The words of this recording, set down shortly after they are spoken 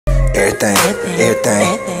everything,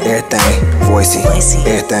 Voisey,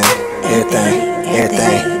 everything,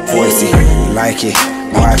 Voisey. Like it,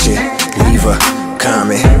 watch it, leave a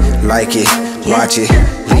comment. Like it, watch it,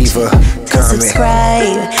 leave a comment.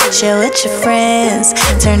 Subscribe, share with your friends,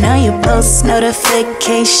 turn on your post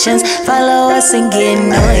notifications, follow us and get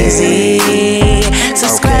noisy.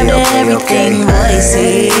 Subscribe to everything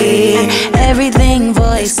Voisey, everything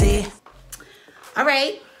Voisey. All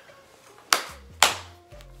right.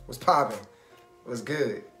 What's poppin'? What's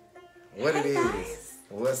good? What it is? Guys.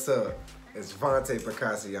 What's up? It's Vonte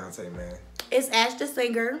Picassionte, man. It's Ash the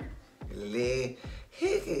singer.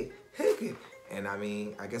 And I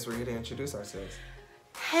mean, I guess we're here to introduce ourselves.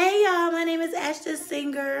 Hey y'all, my name is Ash the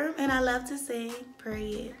singer, and I love to sing.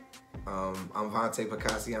 Period. I'm Vonte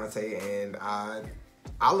Picassionte, and I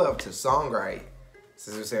love to songwrite.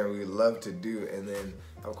 Since we're saying we love to do, and then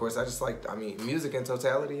of course I just like, music in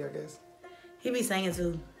totality, I guess. He be singing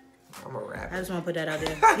too. I'm a rapper. I just want to put that out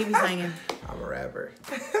there. He be singing. I'm a rapper.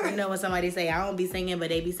 You know when somebody say I don't be singing, but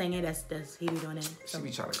they be singing, that's he be doing that. So, She be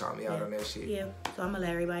trying to call me out on that shit. yeah, so I'm gonna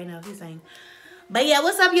let everybody know he sing. But yeah,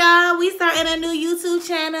 what's up, y'all? We starting a new YouTube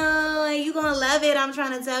channel, and you gonna love it. I'm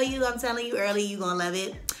trying to tell you. I'm telling you early, you gonna love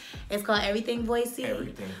it. It's called Everything Voisey.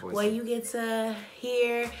 Everything Voisey. Where you get to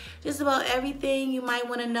hear just about everything you might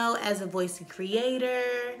want to know as a Voisey creator.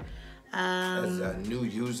 As a new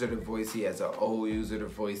user to Voisey, as an old user to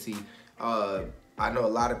Voisey. I know a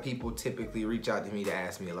lot of people typically reach out to me to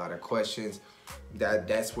ask me a lot of questions.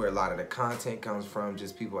 That's where a lot of the content comes from,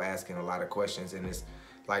 just people asking a lot of questions, and it's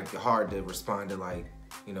like hard to respond to, like,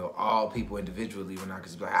 you know, all people individually when I could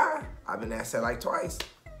just be like, I've been asked that like twice.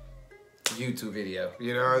 YouTube video,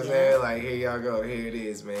 you know what I'm saying? Like, here y'all go, here it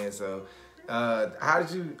is, man. So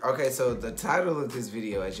so the title of this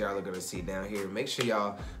video, as y'all are gonna see down here, make sure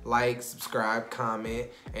y'all like, subscribe, comment,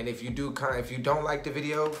 and if you don't like the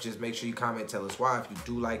video, just make sure you comment, tell us why. If you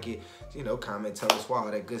do like it, you know, comment, tell us why,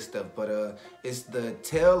 all that good stuff. But it's the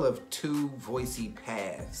tale of two Voisey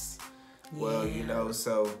paths. Yeah. Well, you know,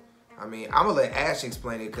 so I mean, I'm gonna let Ash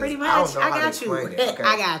explain it because I don't know how to explain it. Okay.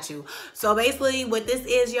 I got you. So basically, what this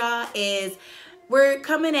is, y'all, is we're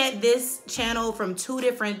coming at this channel from two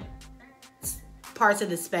different parts of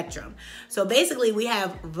the spectrum. So basically, we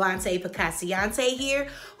have Vonte Picassionte here,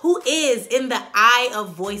 who is in the eye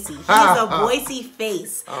of Voisey. He's a Voisey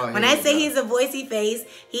face. When I say he's a Voisey face,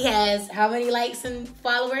 he has how many likes and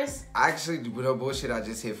followers? Actually, no bullshit, I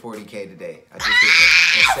just hit 40K today. I just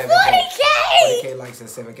hit 7K. 40K likes and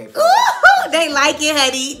 7K followers. Ooh, they like it,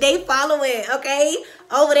 honey. They follow it, okay?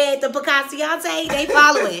 Over there at the Picassionte, they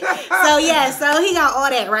follow it. So yeah, so he got all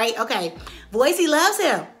that, right? Okay. Voisey loves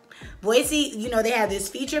him. Voisey, you know, they have this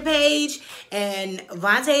feature page, and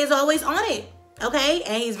Vonte is always on it, okay?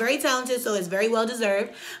 And he's very talented, so it's very well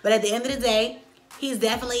deserved. But at the end of the day, he's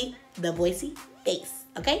definitely the Voisey face,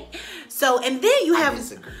 okay? So, and then you have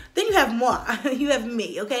moi, you have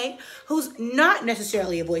me, okay? Who's not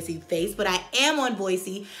necessarily a Voisey face, but I am on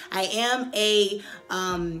Voisey. I am a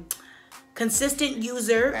consistent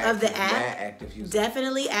user of the app. Active user.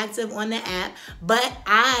 Definitely active on the app, but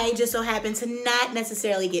I just so happen to not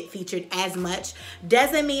necessarily get featured as much.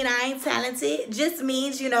 Doesn't mean I ain't talented, just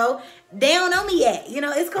means, you know, they don't know me yet. You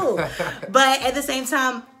know, it's cool. But at the same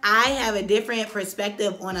time, I have a different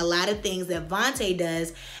perspective on a lot of things that Vonte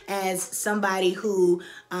does as somebody who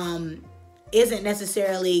isn't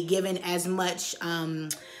necessarily given as much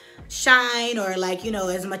shine or, like, you know,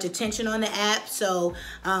 as much attention on the app. So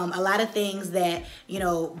a lot of things that, you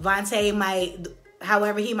know, Vonte might,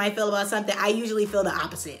 however he might feel about something, I usually feel the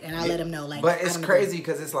opposite, and I let him know. Like, but it's crazy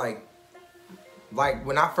because it's like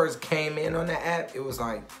when I first came in on the app, it was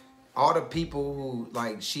like all the people who,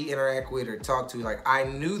 like, she interact with or talk to, like, I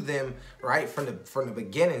knew them right from the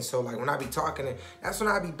beginning. So like when I be talking, that's when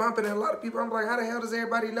I be bumping, and a lot of people, I'm like, how the hell does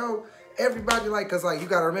everybody know? Everybody, like, cause like you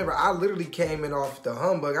gotta remember, I literally came in off the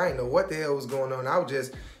humbug. I didn't know what the hell was going on. I was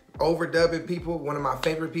just overdubbing people. One of my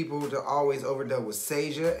favorite people to always overdub was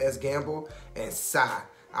Saja S. Gamble and Sai.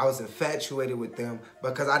 I was infatuated with them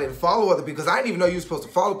because I didn't follow other people, because I didn't even know you were supposed to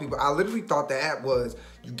follow people. I literally thought the app was,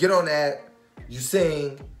 you get on the app, you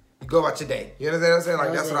sing, you go about your day. You know what I'm saying?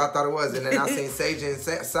 Like, that's what I thought it was. And then I seen Saja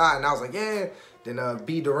and Sai, and I was like, yeah. Then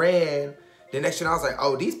B. Duran. The next year I was like,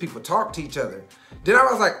 oh, these people talk to each other. Then I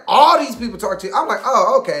was like, all these people talk to, I'm like,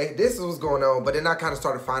 oh, okay, this is what's going on. But then I kind of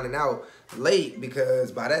started finding out late,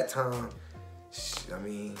 because by that time, I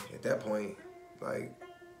mean, at that point, like,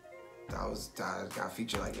 I got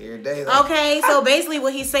featured like every day. Like, okay, so basically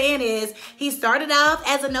what he's saying is he started off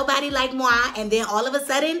as a nobody like moi, and then all of a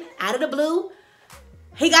sudden, out of the blue,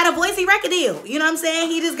 He got a Voisey record deal. You know what I'm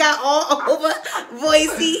saying? He just got all over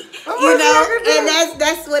Voisey, you know, and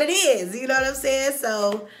that's what it is. You know what I'm saying?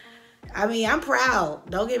 So, I mean, I'm proud.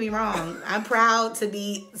 Don't get me wrong. I'm proud to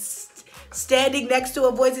be standing next to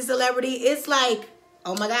a Voisey celebrity. It's like,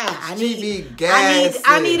 oh my God, I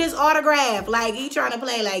need his autograph. Like, he trying to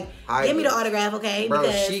play, like, give me the autograph, okay? Bro,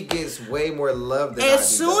 because she gets way more love than I do.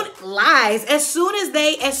 As soon as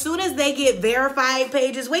they get verified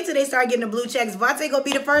pages, wait till they start getting the blue checks. Vonte gonna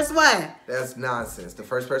be the first one. That's nonsense. The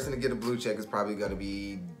first person to get a blue check is probably gonna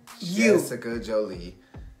be you. Jessica Jolie.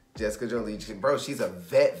 Bro, she's a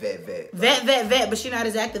vet. But she not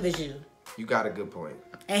as active as you. You got a good point.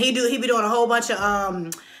 And he be doing a whole bunch of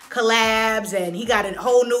collabs, and he got a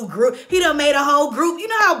whole new group. He done made a whole group. You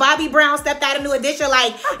know how Bobby Brown stepped out of New Edition?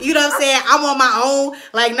 Like, you know what I'm saying? I'm on my own.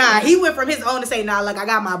 Like, nah, he went from his own to say, nah, like, I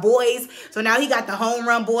got my boys. So now he got the home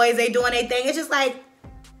run boys. They doing their thing. It's just like,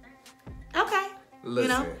 okay. Listen, you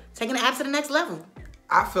know, taking the app to the next level.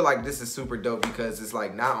 I feel like this is super dope because it's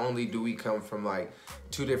like, not only do we come from like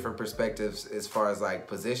two different perspectives as far as like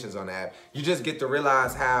positions on the app, you just get to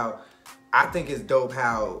realize how, I think it's dope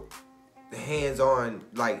how hands-on,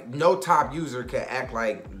 like, no top user can act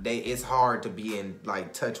like it's hard to be in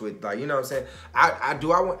like touch with, like, you know what I'm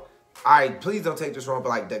saying? Please don't take this wrong, but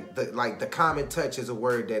like the common touch is a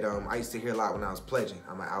word that I used to hear a lot when I was pledging.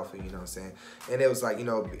 I'm an alpha, you know what I'm saying? And it was like, you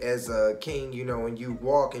know, as a king, you know, when you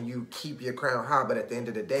walk and you keep your crown high, but at the end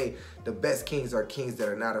of the day, the best kings are kings that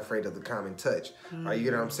are not afraid of the common touch. You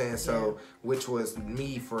know what I'm saying? So, which was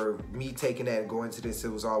for me taking that and going to this, it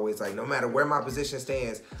was always like, no matter where my position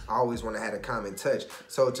stands, I always want to have a common touch.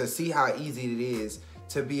 So to see how easy it is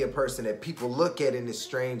to be a person that people look at in this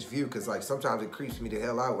strange view, because like sometimes it creeps me the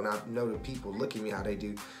hell out when I know that people look at me how they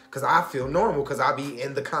do, because I feel normal because I be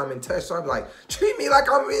in the comment touch, so I be like, treat me like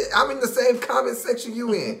I'm in the same comment section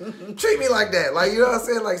you in. Treat me like that, like, you know what I'm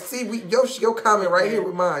saying? Like, see, your comment right here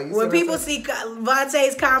with mine. You when people see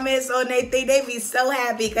Vonte's comments on their thing, they be so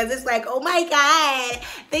happy because it's like, oh my God,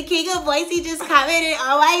 the king of Voisey just commented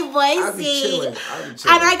on my Voisey. I be chilling.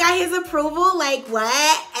 And I got his approval, like,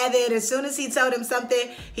 what? And then as soon as he told him something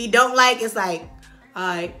he don't like, it's like, all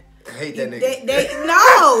right. I hate that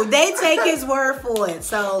nigga. They take his word for it.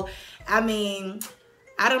 So, I mean,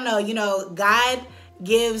 I don't know. You know, God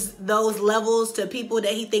gives those levels to people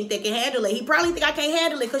that he think they can handle it. He probably think I can't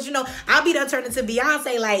handle it because, you know, I'll be done turning into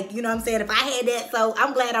Beyonce, like, you know what I'm saying, if I had that. So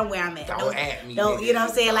I'm glad I'm where I'm at. Don't at me. Don't, you know what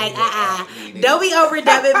I'm saying? Like, don't be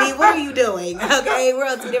overdubbing me. What are you doing? Okay, we're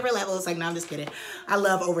on two different levels. Like, no, I'm just kidding. I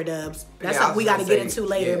love overdubs. That's something we got to get into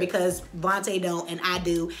later because Vonte don't and I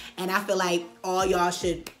do. And I feel like all y'all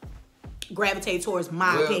should gravitate towards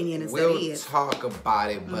my opinion instead of his. We'll talk about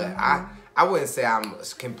it, but I wouldn't say I'm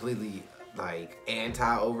completely like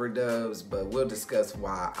anti-overdubs, but we'll discuss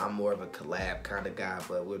why I'm more of a collab kind of guy,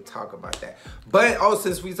 but we'll talk about that. But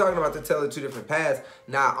since we're talking about the tell of two different paths,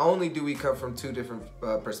 not only do we come from two different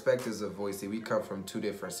perspectives of Voisey, we come from two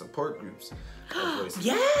different support groups of Voisey.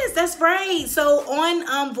 Yes, that's right. So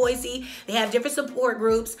on Voisey, they have different support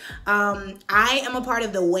groups. I am a part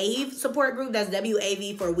of the WAVE support group. That's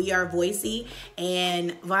WAV for We Are Voisey,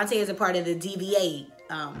 and Vonte is a part of the DVA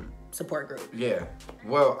support group. Yeah.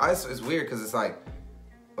 Well, it's weird because it's like,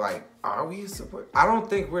 are we a support? I don't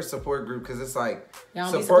think we're a support group because it's like,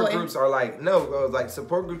 support groups are like,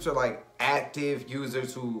 support groups are like active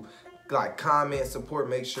users who like comment, support,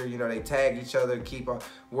 make sure, you know, they tag each other, keep on,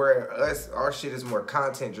 where our shit is more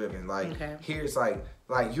content driven. Like, here's like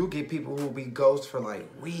you'll get people who will be ghosts for like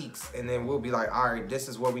weeks, and then we'll be like, all right, this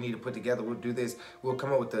is what we need to put together. We'll do this. We'll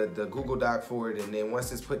come up with the Google Doc for it, and then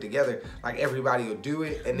once it's put together, like everybody will do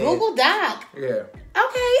it. And then Google Doc. Yeah.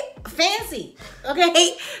 Okay, fancy.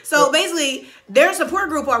 Okay, so basically, their support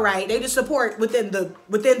group, all right. They just support within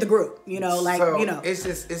the group. You know, like, so you know, it's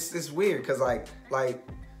just it's weird because like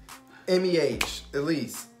MEH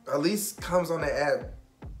Elise comes on the app.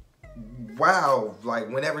 Wow, like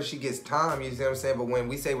whenever she gets time, you see what I'm saying? But when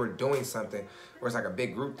we say we're doing something, where it's like a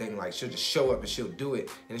big group thing, like she'll just show up and she'll do it,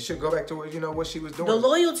 and she'll go back to what, you know, what she was doing. The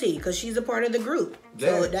loyalty, because she's a part of the group.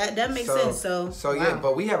 Yeah. So that makes sense. So wow. Yeah,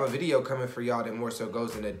 but we have a video coming for y'all that more so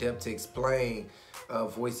goes into depth to explain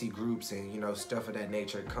Voisey groups and, you know, stuff of that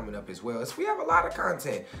nature coming up as well. We have a lot of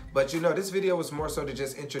content, but you know, this video was more so to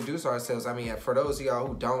just introduce ourselves. I mean, for those of y'all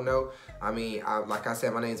who don't know, I mean, like I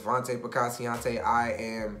said, my name is Vonte Picassionte. I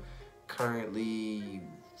am currently,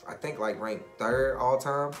 I think, like ranked 3rd all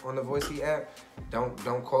time on the Voisey app. Don't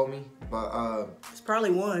quote me, but it's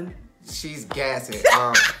probably 1. She's gassing.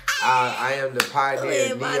 I am the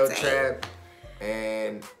pioneer Neo Trap,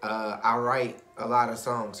 and I write a lot of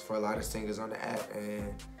songs for a lot of singers on the app,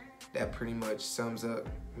 and that pretty much sums up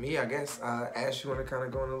me, I guess. Ash, you want to kind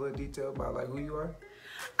of go in a little detail about like who you are?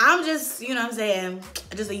 I'm just, you know what I'm saying,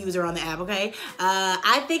 just a user on the app, okay?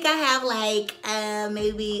 I think I have like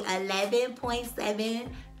maybe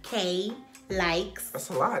 11.7K likes. That's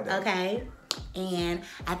a lot, though. Okay. And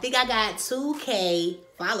I think I got 2K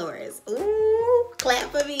followers. Ooh,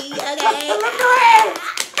 clap for me, okay?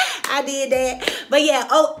 I did that. But yeah,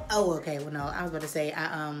 okay. Well, no, I was about to say,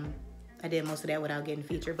 I did most of that without getting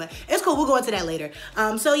featured, but it's cool. We'll go into that later.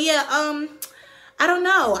 So yeah, I don't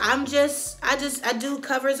know. I do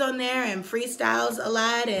covers on there and freestyles a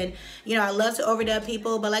lot, and you know I love to overdub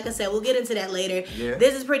people. But like I said, we'll get into that later. Yeah.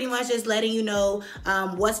 This is pretty much just letting you know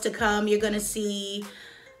what's to come. You're gonna see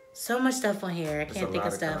so much stuff on here. I can't think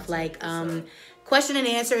of stuff like question and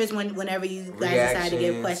answers whenever you guys decide to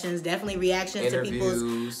give questions. Definitely reactions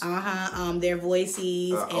interviews, to people's their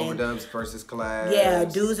voices and overdubs versus collabs. Yeah,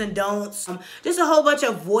 do's and don'ts. Just a whole bunch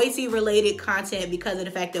of Voisey related content because of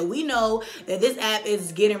the fact that we know that this app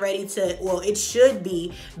is getting ready to, well, it should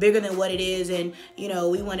be bigger than what it is, and you know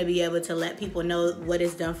we want to be able to let people know what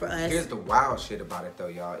it's done for us. Here's the wild shit about it though,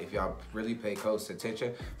 y'all. If y'all really pay close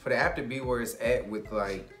attention, for the app to be where it's at with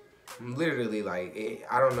like literally like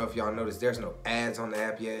I don't know if y'all noticed, there's no ads on the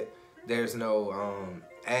app yet. There's no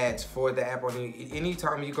ads for the app on here.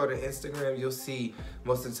 Anytime you go to Instagram, you'll see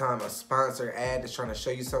most of the time a sponsor ad that's trying to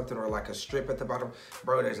show you something or like a strip at the bottom.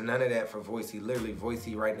 Bro, there's none of that for Voisey. Literally,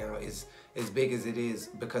 Voisey right now is as big as it is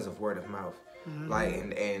because of word of mouth. Like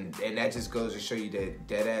and that just goes to show you that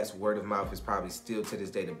dead ass word of mouth is probably still to this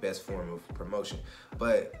day the best form of promotion.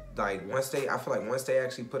 But like I feel like once they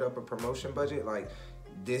actually put up a promotion budget, like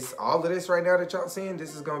all of this right now that y'all seeing,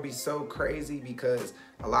 this is gonna be so crazy because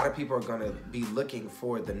a lot of people are gonna be looking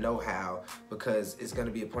for the know-how, because it's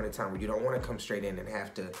gonna be a point in time where you don't want to come straight in and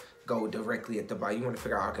have to go directly at the bottom. You want to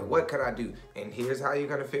figure out, okay, what can I do? And here's how you're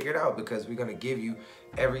gonna figure it out, because we're gonna give you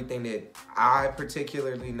everything that I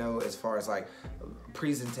particularly know as far as like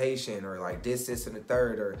presentation or like this and the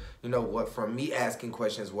third, or you know what, from me asking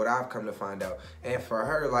questions, what I've come to find out. And for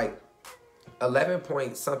her, like 11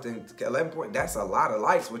 point, that's a lot of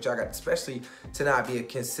likes, which I got, especially to not be a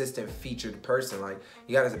consistent featured person. Like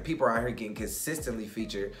you got people out here getting consistently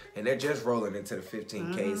featured and they're just rolling into the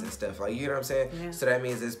 15Ks and stuff, like, you know what I'm saying? Yeah. So that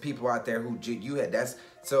means there's people out there who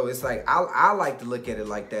so it's like I like to look at it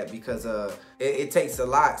like that, because it takes a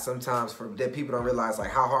lot sometimes for that people don't realize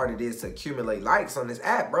like how hard it is to accumulate likes on this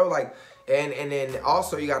app, bro. Like and then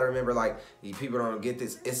also you gotta remember, like, people don't get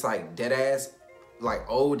this, it's like dead ass like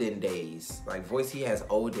olden days. Like Voisey has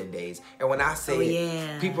olden days, and when I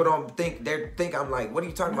say people don't think, I'm like, what are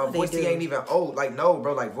you talking about? Voisey ain't even old. Like, no,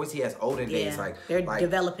 bro, like Voisey has olden days. Like they're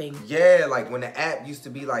developing. Yeah, like when the app used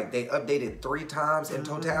to be like they updated 3 times in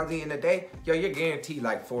totality in a day. Yo, you're guaranteed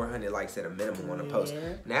like 400 likes at a minimum on a post.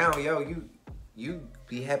 Now, yo, you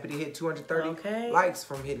be happy to hit 230 likes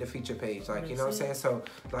from hitting the feature page. Like, you know what I'm saying? So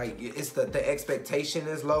like it's the expectation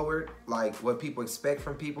is lowered, like what people expect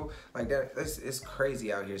from people. Like that, it's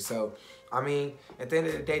crazy out here. So I mean, at the end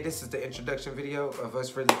of the day, this is the introduction video of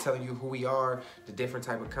us really telling you who we are, the different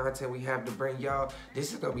type of content we have to bring y'all.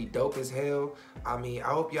 This is gonna be dope as hell. I mean, I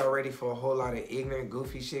hope y'all ready for a whole lot of ignorant,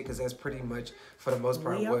 goofy shit, because that's pretty much, for the most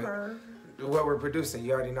part, what we're producing.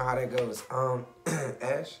 You already know how that goes.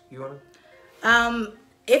 Ash, you wanna?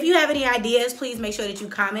 If you have any ideas, please make sure that you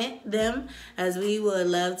comment them, as we would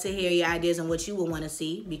love to hear your ideas on what you would want to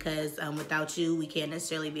see, because without you, we can't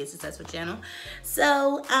necessarily be a successful channel.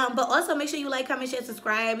 So, but also make sure you like, comment, share,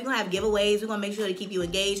 subscribe. We're going to have giveaways. We're going to make sure to keep you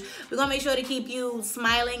engaged. We're going to make sure to keep you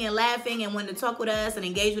smiling and laughing and wanting to talk with us and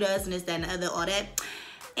engage with us and this, that, and the other, all that.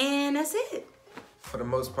 And that's it. For the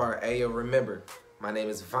most part, ayo, remember, my name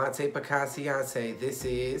is Vonte Picassionte. This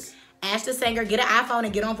is Ash the Singer. Get an iPhone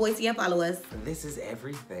and get on Voisey and follow us. And this is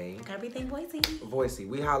everything. Everything Voisey. Voisey.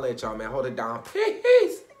 We holla at y'all, man. Hold it down.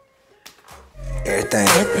 Peace. Everything.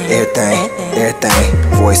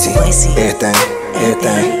 Voisey. Everything.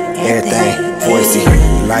 Voisey.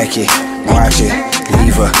 Like it, watch it,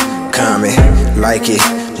 leave a comment. Like it,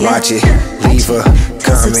 watch it, leave a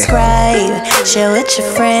comment. Subscribe, share with your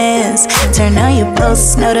friends, turn on your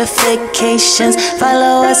post notifications,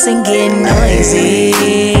 follow us and get noisy.